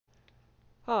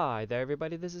Hi there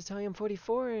everybody, this is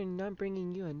Talium44 and I'm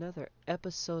bringing you another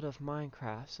episode of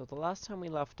Minecraft. So the last time we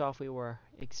left off we were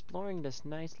exploring this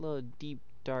nice little deep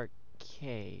dark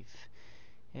cave.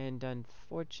 And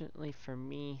unfortunately for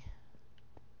me,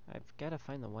 I've got to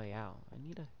find the way out. I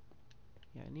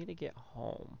need to get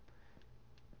home.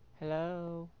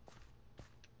 Hello?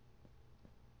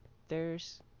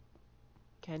 There's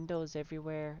candles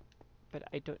everywhere, but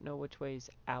I don't know which way is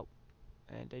out.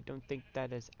 And I don't think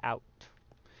that is out.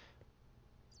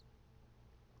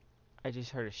 I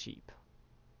just heard a sheep.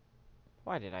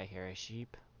 Why did I hear a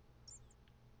sheep? Is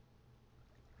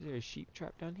there a sheep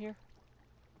trap down here?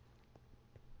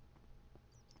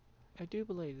 I do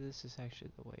believe this is actually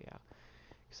the way out.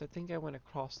 Because I think I went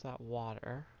across that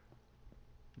water.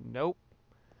 Nope.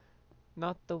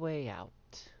 Not the way out.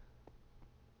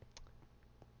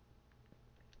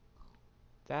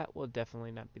 That will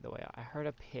definitely not be the way out. I heard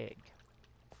a pig.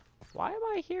 Why am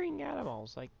I hearing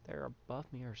animals? Like they're above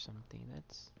me or something.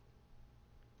 That's...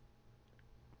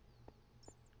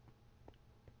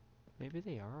 Maybe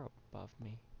they are above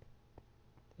me.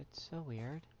 That's so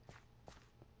weird.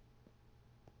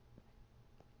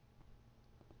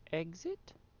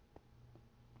 Exit?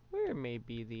 Where may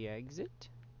be the exit?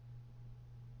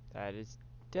 That is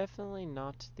definitely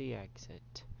not the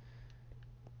exit.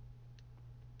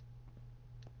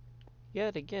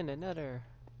 Yet again, another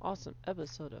awesome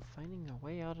episode of finding a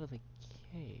way out of the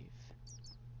cave.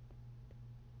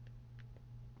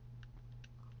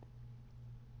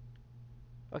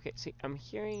 Okay, see, I'm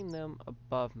hearing them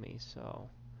above me, so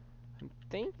I'm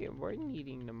thinking we're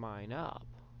needing to mine up.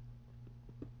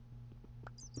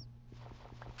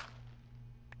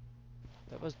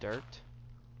 That was dirt.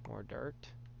 More dirt.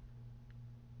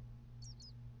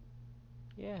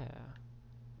 Yeah.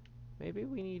 Maybe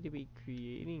we need to be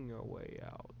creating a way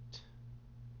out.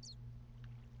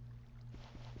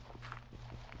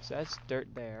 So that's dirt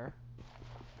there.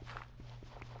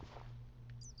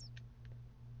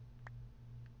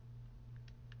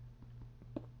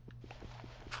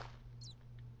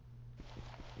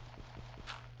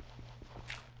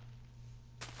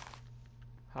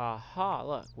 Ha ha,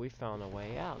 look, we found a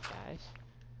way out, guys.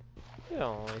 It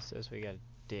only says we gotta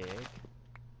dig.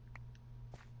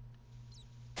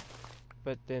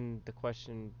 But then the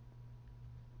question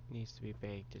needs to be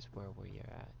baked is where were you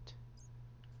at?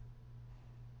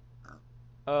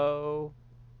 O-M-G,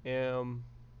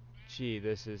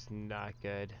 this is not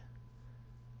good.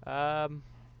 Help!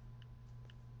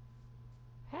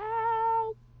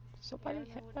 Somebody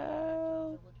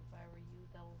help!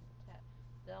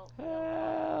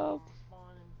 Help!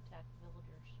 Spawn and attack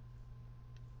villagers.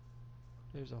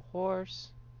 There's a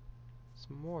horse.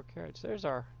 Some more carrots. There's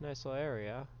our nice little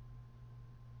area.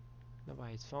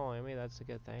 Nobody's following me, that's a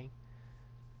good thing.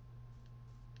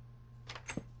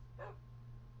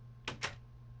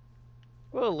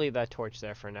 We'll leave that torch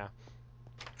there for now.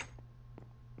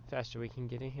 The faster we can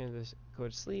get in here to go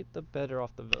to sleep, the better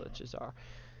off the villages are.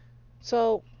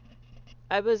 So,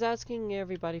 I was asking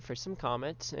everybody for some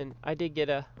comments, and I did get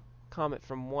a comment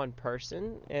from one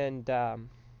person, and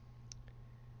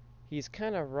he's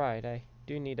kind of right. I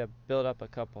do need to build up a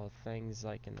couple of things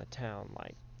like in the town,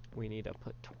 like we need to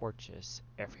put torches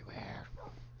everywhere.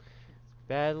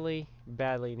 Badly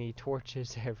need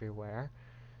torches everywhere.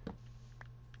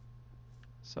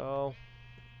 So,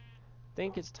 I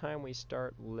think it's time we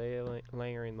start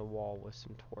layering the wall with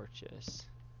some torches.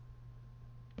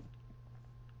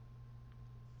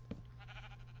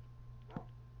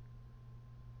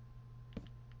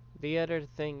 The other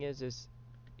thing is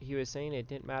he was saying it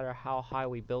didn't matter how high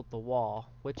we built the wall,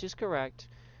 which is correct.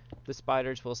 The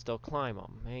spiders will still climb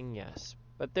them, and yes.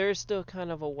 But there's still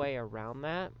kind of a way around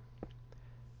that.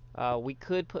 We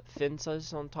could put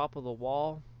fences on top of the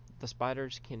wall. The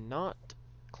spiders cannot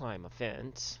climb a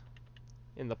fence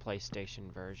in the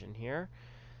PlayStation version here.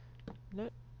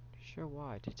 Not sure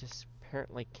why. They just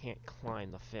apparently can't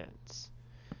climb the fence.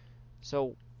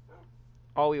 So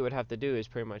all we would have to do is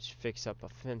pretty much fix up a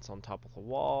fence on top of the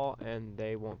wall, and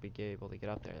they won't be able to get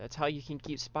up there. That's how you can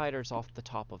keep spiders off the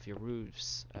top of your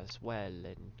roofs as well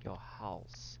in your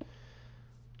house.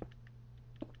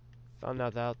 Found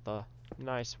that out the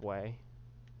nice way.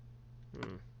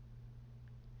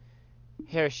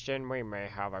 Houston, we may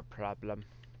have a problem.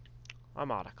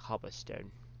 I'm out of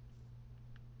cobblestone.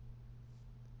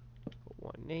 Put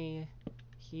one there,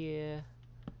 here.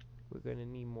 We're gonna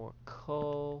need more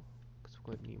coal.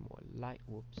 We're gonna need more light.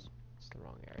 Whoops, it's the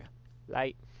wrong area.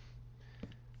 Light.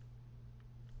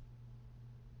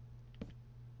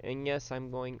 And yes, I'm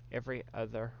going every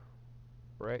other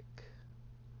brick.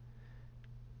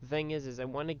 The thing is I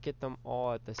want to get them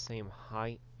all at the same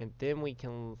height, and then we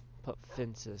can put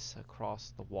fences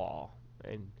across the wall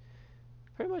and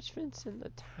pretty much fence in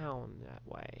the town that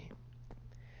way.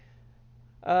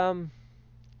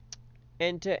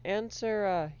 And to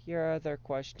answer your other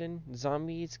question,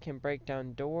 zombies can break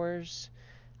down doors.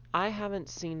 I haven't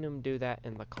seen them do that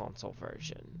in the console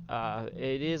version.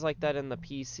 It is like that in the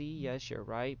PC, yes, you're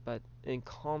right, but in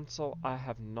console, I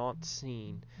have not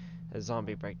seen a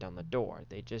zombie break down the door.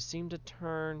 They just seem to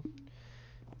turn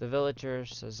the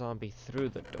villagers a zombie through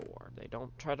the door. They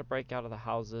don't try to break out of the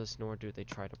houses, nor do they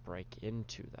try to break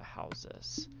into the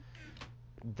houses.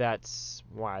 That's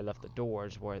why I left the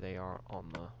doors where they are on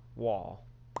the wall.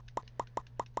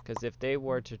 Because if they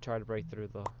were to try to break through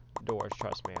the doors,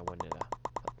 trust me, I wouldn't have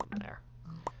put them there.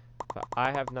 But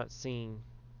I have not seen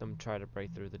them try to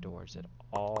break through the doors at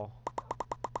all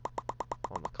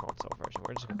on the console version.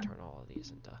 We're just going to turn all of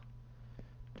these into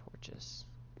torches,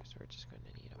 because we're just going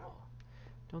to need them all.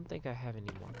 Don't think I have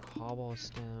any more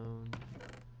cobblestone.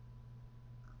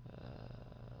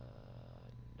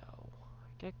 No.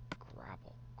 I get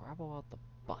gravel. Gravel out the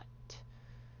butt.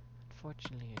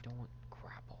 Unfortunately, I don't want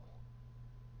gravel.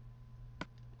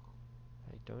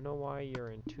 I don't know why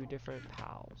you're in two different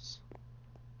pals.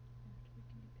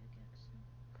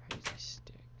 Crazy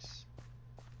sticks.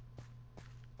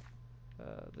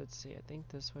 Let's see. I think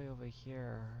this way over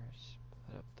here is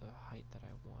put up the height that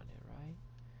I wanted, right?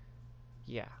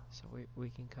 Yeah. So we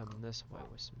can come this way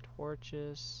with some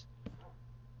torches.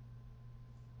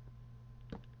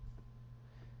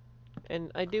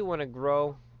 And I do want to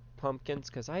grow pumpkins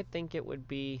because I think it would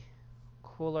be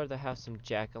cooler to have some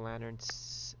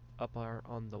jack-o'-lanterns up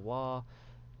on the wall.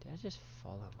 Did I just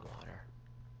fall in water?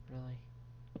 Really?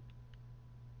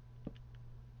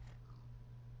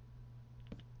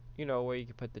 You know, where you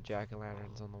could put the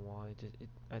jack-o'-lanterns on the wall.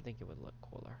 I think it would look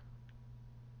cooler.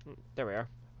 There we are.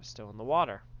 We're still in the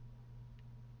water.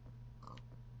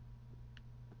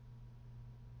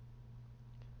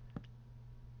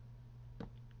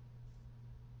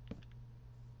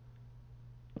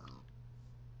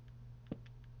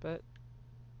 But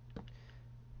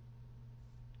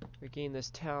we're getting this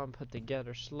town put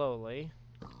together slowly.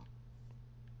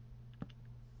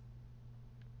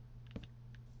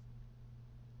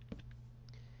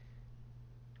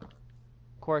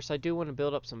 Of course, I do want to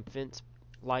build up some fence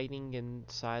lighting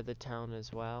inside the town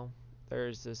as well.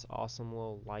 There's this awesome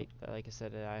little light that, like I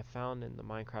said, that I found in the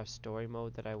Minecraft story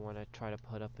mode that I want to try to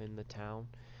put up in the town.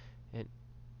 And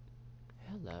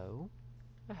hello,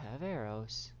 I have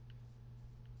arrows.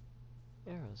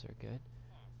 Arrows are good.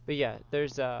 But yeah,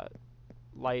 there's a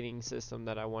lighting system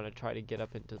that I want to try to get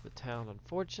up into the town.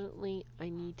 Unfortunately, I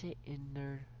need to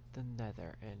enter the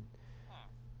nether, and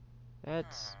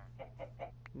that's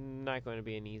not going to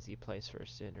be an easy place for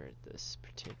us to enter at this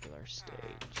particular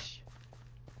stage.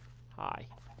 Hi.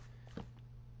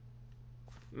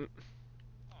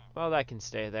 Well, that can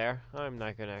stay there. I'm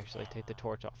not going to actually take the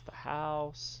torch off the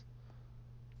house.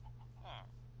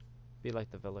 Be like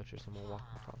the villagers and we'll walk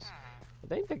across. I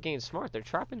think they're getting smart. They're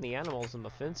trapping the animals in the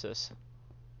fences.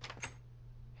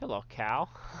 Hello, cow.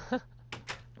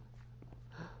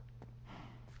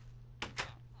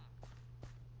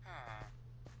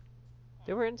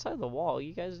 They were inside the wall.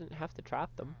 You guys didn't have to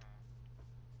trap them.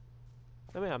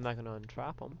 I mean, I'm not going to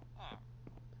untrap them.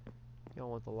 You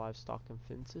don't want the livestock and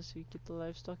fences, so you get the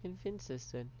livestock and fences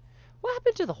then. What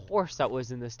happened to the horse that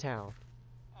was in this town?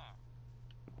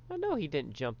 I know he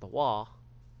didn't jump the wall.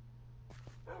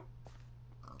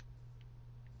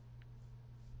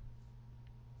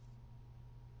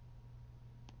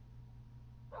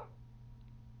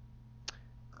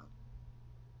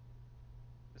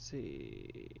 Let's see.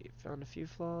 Found a few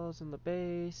flaws in the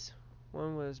base.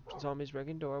 One was zombies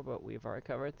breaking door, but we've already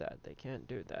covered that. They can't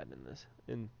do that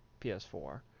in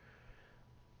PS4.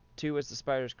 2 was the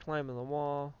spiders climbing the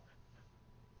wall.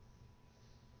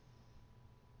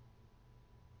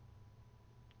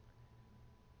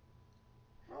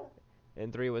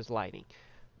 And 3 was lighting.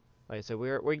 Like I said,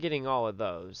 we're getting all of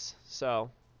those. So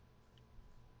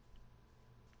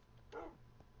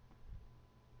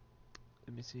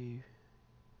let me see.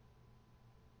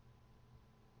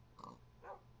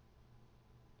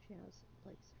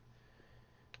 Place.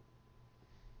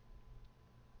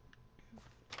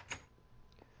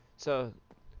 So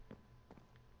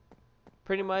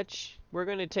pretty much we're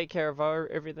going to take care of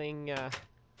everything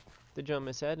the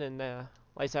gentleman said, and like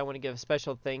I said, I want to give a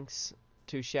special thanks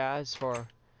to Shaz for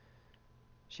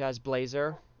Shaz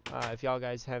Blazer. If y'all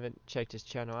guys haven't checked his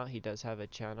channel out, he does have a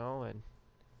channel, and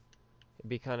it'd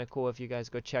be kind of cool if you guys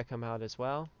go check him out as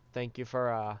well. Thank you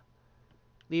for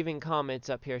leaving comments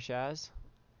up here, Shaz.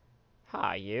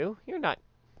 Hi, you. You're not...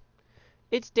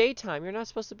 It's daytime. You're not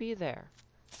supposed to be there.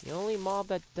 The only mob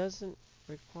that doesn't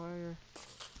require...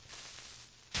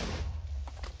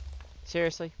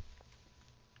 Seriously?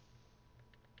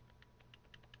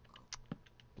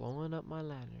 Blowing up my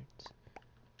lanterns.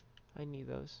 I need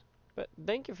those. But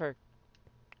thank you for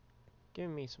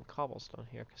giving me some cobblestone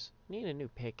here, because I need a new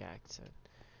pickaxe. And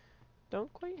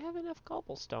don't quite have enough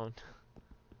cobblestone.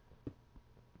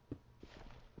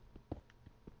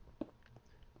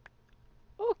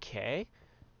 Okay.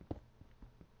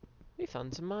 We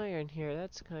found some iron here.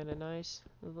 That's kind of nice.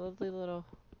 A lovely little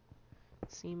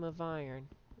seam of iron.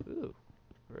 Ooh,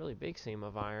 really big seam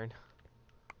of iron.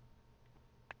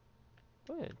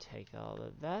 I'm gonna take all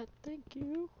of that. Thank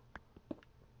you.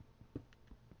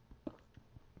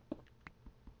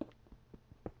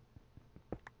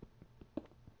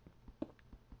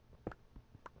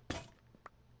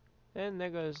 And there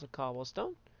goes the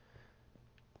cobblestone.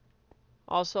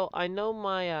 Also, I know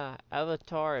my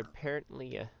avatar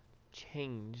apparently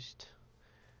changed.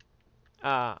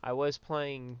 I was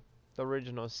playing the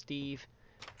original Steve,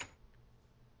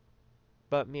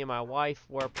 but me and my wife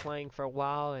were playing for a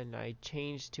while, and I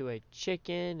changed to a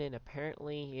chicken, and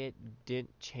apparently it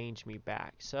didn't change me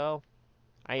back. So,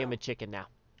 I am a chicken now,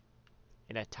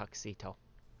 in a tuxedo.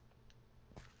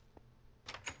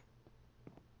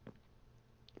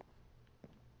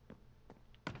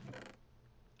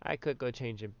 I could go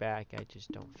change it back, I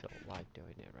just don't feel like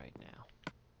doing it right now.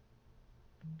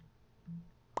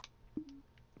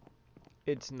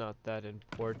 It's not that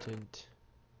important.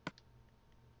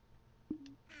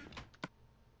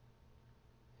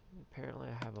 Apparently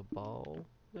I have a bow.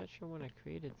 Not sure when I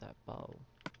created that bow.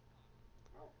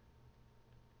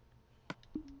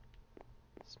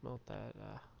 Smelt that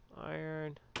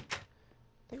iron. I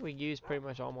think we used pretty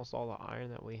much almost all the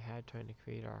iron that we had trying to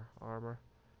create our armor.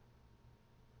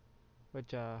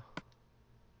 Which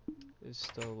is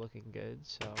still looking good,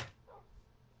 so it'd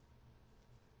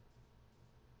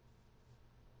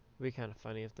be kind of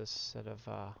funny if this set of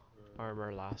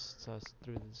armor lasts us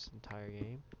through this entire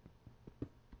game.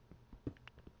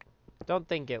 Don't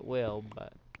think it will,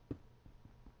 but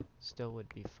still would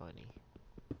be funny.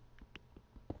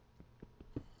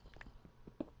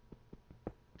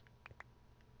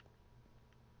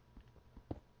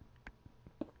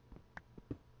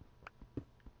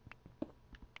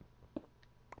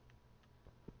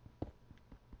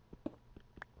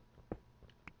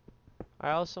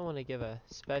 I also want to give a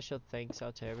special thanks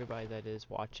out to everybody that is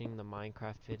watching the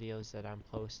Minecraft videos that I'm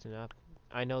posting up.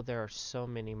 I know there are so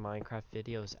many Minecraft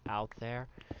videos out there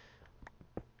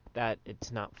that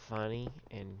it's not funny,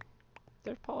 and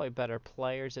there's probably better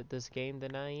players at this game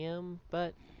than I am,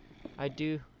 but I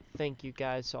do thank you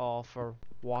guys all for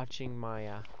watching my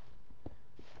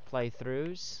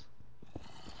playthroughs.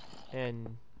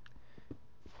 And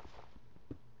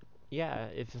yeah,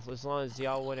 as long as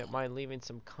y'all wouldn't mind leaving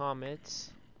some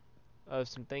comments of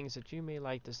some things that you may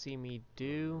like to see me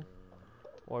do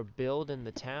or build in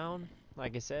the town,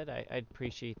 like I said, I'd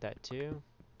appreciate that too.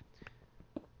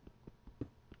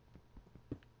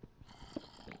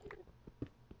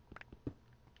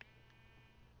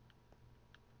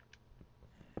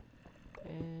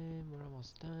 And we're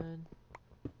almost done.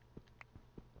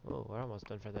 Oh, we're almost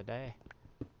done for the day.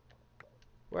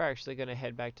 We're actually going to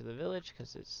head back to the village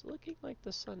because it's looking like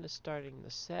the sun is starting to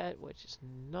set, which is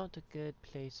not a good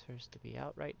place for us to be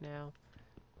out right now.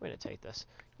 We're going to take this.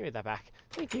 Give me that back.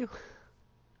 Thank you.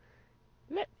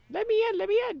 Let me in, let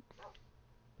me in.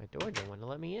 My door didn't want to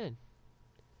let me in.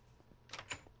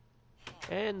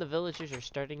 And the villagers are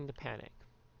starting to panic.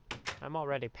 I'm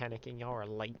already panicking. Y'all are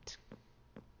late.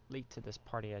 Late to this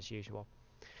party as usual.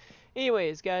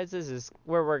 Anyways, guys, this is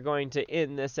where we're going to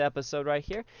end this episode right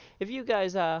here. If you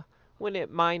guys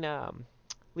wouldn't mind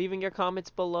leaving your comments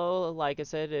below, like I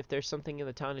said, if there's something in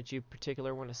the town that you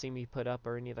particularly want to see me put up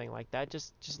or anything like that,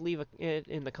 just leave it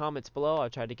in the comments below. I'll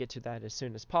try to get to that as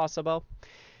soon as possible.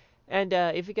 And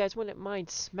if you guys wouldn't mind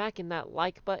smacking that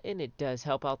like button, it does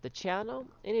help out the channel.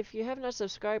 And if you have not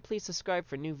subscribed, please subscribe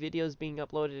for new videos being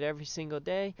uploaded every single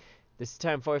day. This is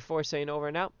Time44 saying over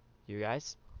and out. You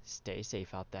guys stay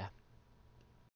safe out there.